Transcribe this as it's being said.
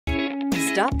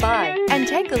Stop by and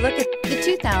take a look at the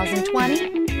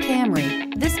 2020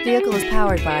 Camry. This vehicle is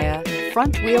powered by a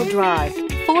front-wheel drive,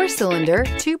 4-cylinder,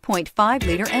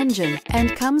 2.5-liter engine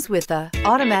and comes with a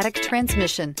automatic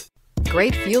transmission.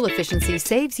 Great fuel efficiency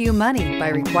saves you money by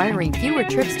requiring fewer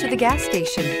trips to the gas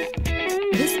station.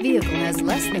 This vehicle has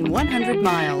less than 100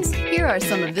 miles. Here are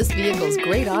some of this vehicle's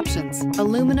great options: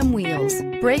 aluminum wheels,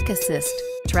 brake assist,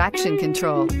 traction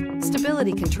control,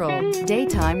 stability control,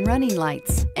 daytime running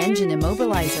lights, engine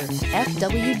immobilizer,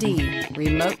 FWD,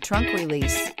 remote trunk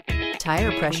release,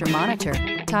 tire pressure monitor,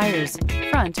 tires,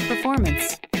 front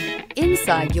performance.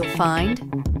 Inside you'll find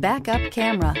backup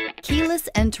camera, keyless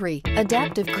entry,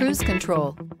 adaptive cruise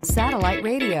control, satellite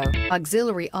radio,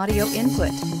 auxiliary audio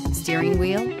input, steering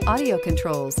wheel audio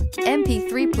controls,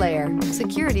 MP3 player,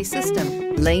 security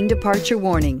system, lane departure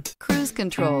warning, cruise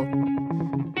control.